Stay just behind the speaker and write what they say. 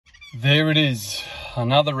There it is,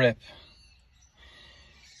 another rep.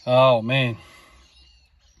 Oh man.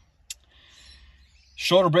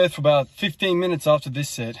 Shorter breath for about 15 minutes after this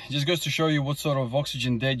set. It just goes to show you what sort of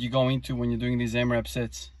oxygen debt you go into when you're doing these AMRAP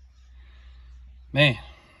sets. Man,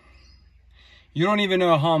 you don't even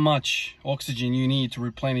know how much oxygen you need to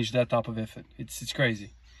replenish that type of effort. It's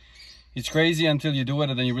crazy. It's crazy until you do it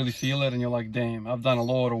and then you really feel it and you're like, damn, I've done a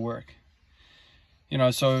lot of work. You know,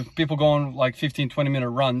 so people go on like 15-20 minute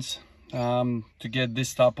runs to get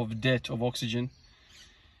this type of debt of oxygen,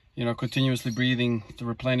 you know, continuously breathing to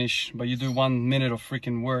replenish. But you do 1 minute of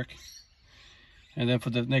freaking work and then for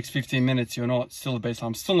the next 15 minutes you're not still at baseline.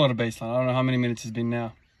 I'm still not at baseline. I don't know how many minutes it's been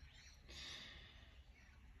now.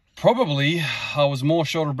 Probably I was more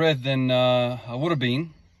short of breath than I would have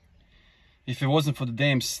been if it wasn't for the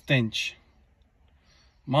damn stench.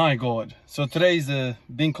 My God. So today is the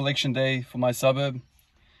bin collection day for my suburb.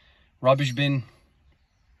 Rubbish bin.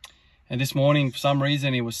 And this morning, for some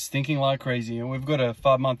reason, it was stinking like crazy. And we've got a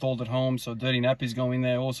 5-month-old at home, so dirty nappies go in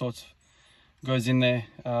there, all sorts goes in there.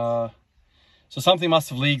 So something must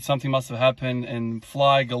have leaked, something must have happened, and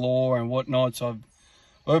fly galore and whatnot. So I've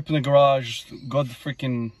opened the garage, got the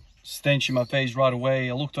freaking stench in my face right away.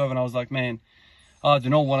 I looked over and I was like, man, I do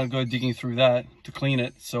not want to go digging through that to clean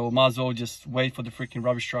it, so might as well just wait for the freaking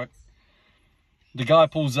rubbish truck. The guy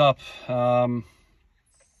pulls up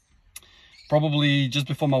probably just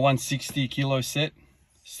before my 160 kilo set,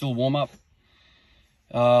 still warm up.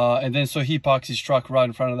 And then so he parks his truck right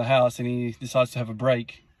in front of the house and he decides to have a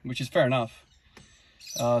break, which is fair enough.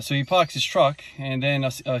 So he parks his truck and then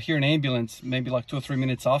I hear an ambulance maybe like 2 or 3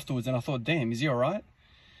 minutes afterwards, and I thought, damn, is he all right?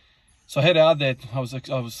 So I head out there. I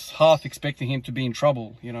was half expecting him to be in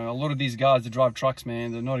trouble. You know, a lot of these guys that drive trucks,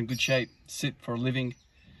 man, they're not in good shape. Sit for a living.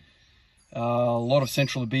 A lot of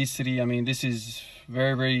central obesity. I mean, this is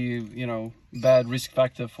very, very, you know, bad risk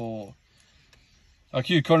factor for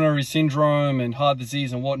acute coronary syndrome and heart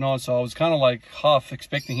disease and whatnot. So I was kind of like half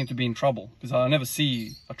expecting him to be in trouble because I never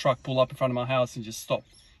see a truck pull up in front of my house and just stop.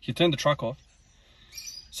 He turned the truck off.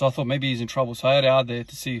 So I thought maybe he's in trouble. So I head out there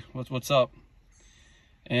to see what's up.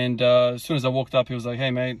 And as soon as I walked up, he was like,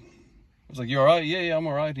 hey, mate. I was like, you all right? Yeah, I'm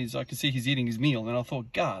all right. I could see he's eating his meal. And I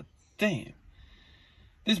thought, God damn.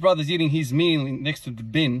 This brother's eating his meal next to the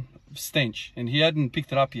bin of stench. And he hadn't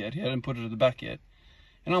picked it up yet. He hadn't put it at the back yet.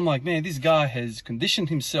 And I'm like, man, this guy has conditioned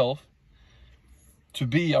himself to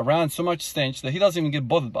be around so much stench that he doesn't even get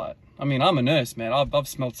bothered by it. I mean, I'm a nurse, man. I've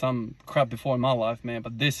smelled some crap before in my life, man.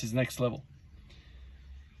 But this is next level.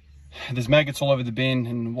 There's maggots all over the bin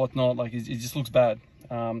and whatnot. Like, it just looks bad.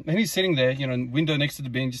 And he's sitting there, you know, window next to the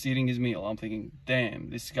bin, just eating his meal. I'm thinking, damn,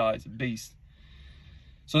 this guy's a beast.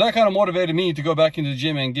 So that kind of motivated me to go back into the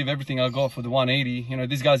gym and give everything I got for the 180. You know,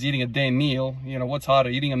 this guy's eating a damn meal. You know, what's harder,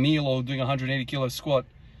 eating a meal or doing a 180 kilo squat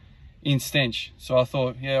in stench? So I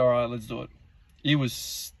thought, yeah, all right, let's do it. He was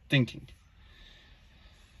stinking.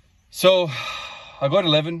 So I got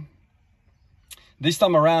 11. This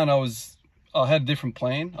time around, I had a different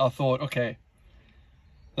plan. I thought, okay,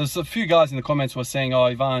 there's a few guys in the comments were saying, oh,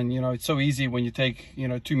 Ivan, you know, it's so easy when you take, you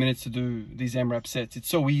know, 2 minutes to do these AMRAP sets. It's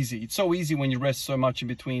so easy. It's so easy when you rest so much in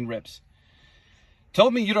between reps. Tell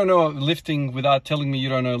me you don't know lifting without telling me you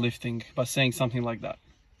don't know lifting by saying something like that.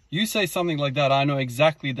 You say something like that, I know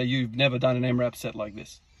exactly that you've never done an AMRAP set like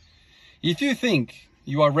this. If you think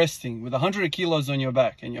you are resting with 100 kilos on your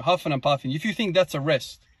back and you're huffing and puffing, if you think that's a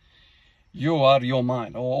rest, you're out of your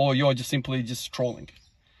mind, or you're just simply just trolling.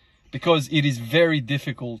 Because it is very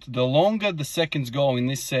difficult. The longer the seconds go in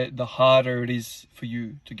this set, the harder it is for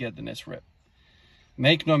you to get the next rep.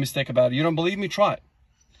 Make no mistake about it. You don't believe me? Try it.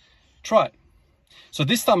 Try it. So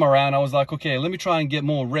this time around, I was like, okay, let me try and get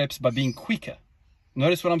more reps by being quicker.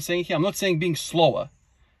 Notice what I'm saying here? I'm not saying being slower.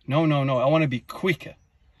 No. I want to be quicker.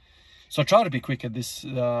 So I try to be quicker this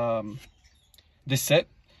set.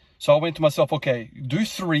 So I went to myself, okay, do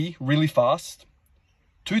 3 really fast.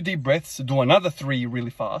 2 deep breaths, do another 3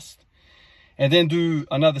 really fast, and then do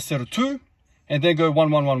another set of 2, and then go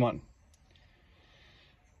 1, 1, 1, 1.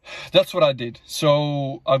 That's what I did.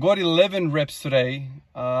 So I got 11 reps today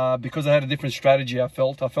because I had a different strategy. I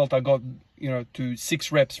felt I got, you know, to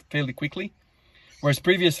 6 reps fairly quickly, whereas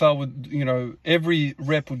previously I would, you know, every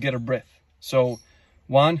rep would get a breath. So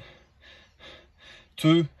 1,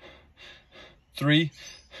 2, 3,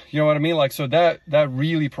 you know what I mean? Like, so that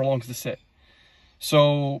really prolongs the set.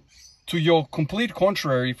 So to your complete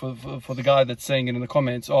contrary, for the guy that's saying it in the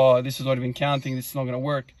comments, oh, this is not even counting, this is not going to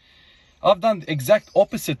work. I've done the exact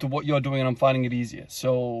opposite to what you're doing and I'm finding it easier.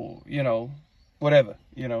 So, you know, whatever,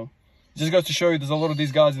 you know. It just goes to show you there's a lot of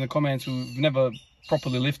these guys in the comments who've never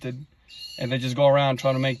properly lifted and they just go around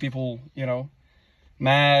trying to make people, you know,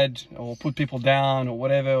 mad or put people down or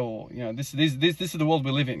whatever, or you know, this is the world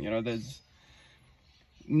we live in. You know, there's,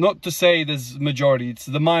 not to say there's majority, it's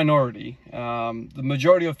the minority. The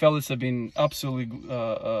majority of fellas have been absolutely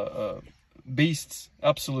beasts,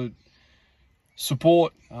 absolute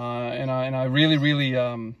support, and I really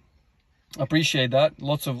appreciate that.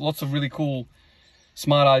 Lots of really cool,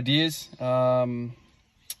 smart ideas.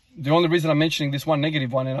 The only reason I'm mentioning this one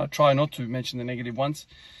negative one, and I try not to mention the negative ones,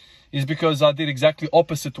 is because I did exactly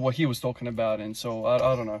opposite to what he was talking about, and so I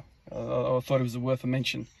don't know. I thought it was worth a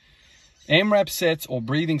mention. AMRAP sets or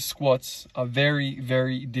breathing squats are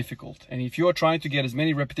very difficult, and if you're trying to get as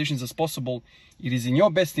many repetitions as possible, it is in your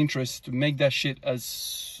best interest to make that shit as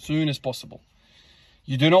soon as possible.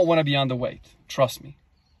 You do not want to be underweight. Trust me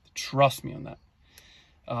on that.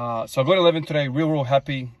 So I got 11 today, real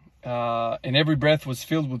happy, and every breath was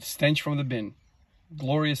filled with stench from the bin,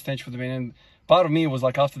 glorious stench from the bin. And part of me was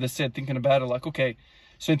like, after the set, thinking about it, like, okay,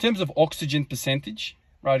 so in terms of oxygen percentage,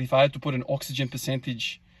 right, if I had to put an oxygen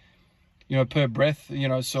percentage, you know, per breath, you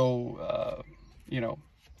know, so, you know,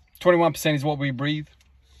 21% is what we breathe,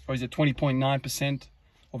 or is it 20.9%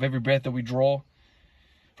 of every breath that we draw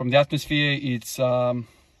from the atmosphere? It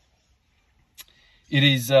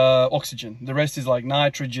is oxygen. The rest is like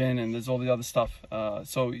nitrogen, and there's all the other stuff.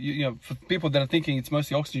 So, you know, for people that are thinking it's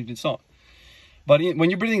mostly oxygen, it's not. But when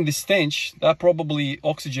you're breathing this stench, that probably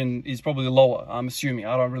oxygen is probably lower, I'm assuming.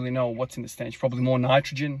 I don't really know what's in the stench. Probably more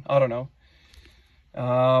nitrogen. I don't know.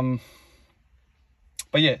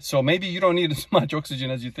 But yeah, so maybe you don't need as much oxygen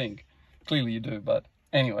as you think. Clearly you do, but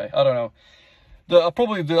anyway, I don't know.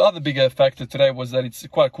 Probably the other bigger factor today was that it's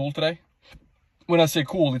quite cool today. When I say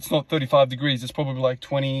cool, it's not 35 degrees. It's probably like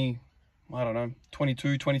 20, I don't know,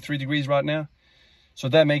 22, 23 degrees right now. So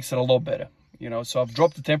that makes it a lot better, you know. So I've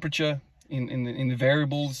dropped the temperature in the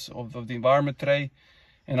variables of the environment today,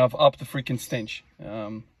 and I've upped the freaking stench. I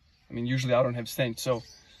mean, usually I don't have stench. So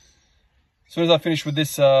as soon as I finish with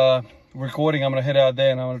this recording, I'm going to head out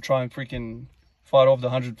there and I'm going to try and freaking fight off the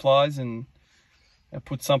 100 flies and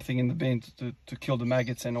put something in the bin to kill the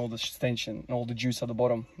maggots and all the stench and all the juice at the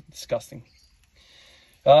bottom. Disgusting.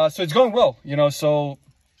 So it's going well, you know. So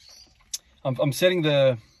I'm setting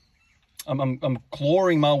the, I'm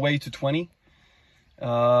clawing my way to 20.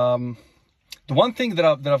 The one thing that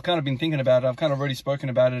I've kind of been thinking about, and I've kind of already spoken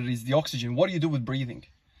about it, is the oxygen. What do you do with breathing?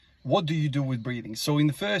 What do you do with breathing? So in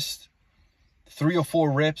the first 3 or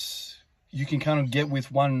 4 reps, you can kind of get with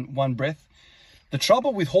one breath. The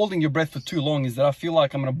trouble with holding your breath for too long is that I feel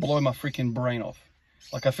like I'm going to blow my freaking brain off.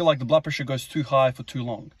 Like, I feel like the blood pressure goes too high for too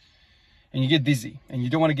long. And you get dizzy, and you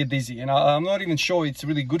don't want to get dizzy. And I'm not even sure it's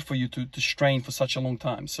really good for you to strain for such a long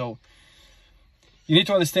time. So you need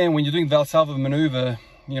to understand, when you're doing Valsalva maneuver,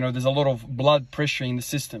 you know, there's a lot of blood pressure in the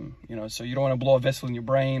system, you know, so you don't want to blow a vessel in your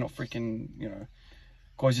brain or freaking, you know,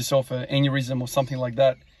 cause yourself an aneurysm or something like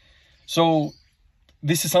that. So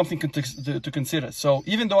this is something to consider. So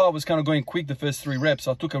even though I was kind of going quick the first 3 reps,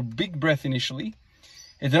 I took a big breath initially,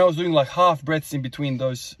 and then I was doing like half breaths in between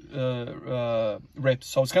those reps.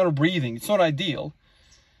 So I was kind of breathing. It's not ideal,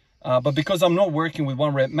 but because I'm not working with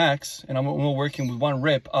 1 rep max, and I'm not working with 1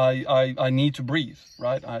 rep, I need to breathe,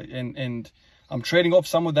 right? And I'm trading off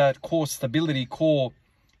some of that core stability, core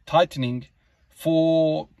tightening,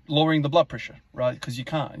 for lowering the blood pressure, right? Because you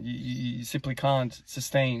can't, you simply can't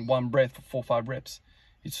sustain 1 breath for 4 or 5 reps.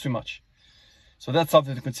 It's too much. So that's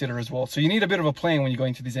something to consider as well. So you need a bit of a plan when you're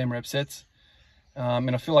going to these AMRAP sets.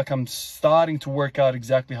 And I feel like I'm starting to work out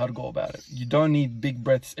exactly how to go about it. You don't need big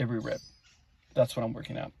breaths every rep. That's what I'm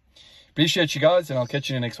working out. Appreciate you guys, and I'll catch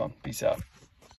you in the next one. Peace out.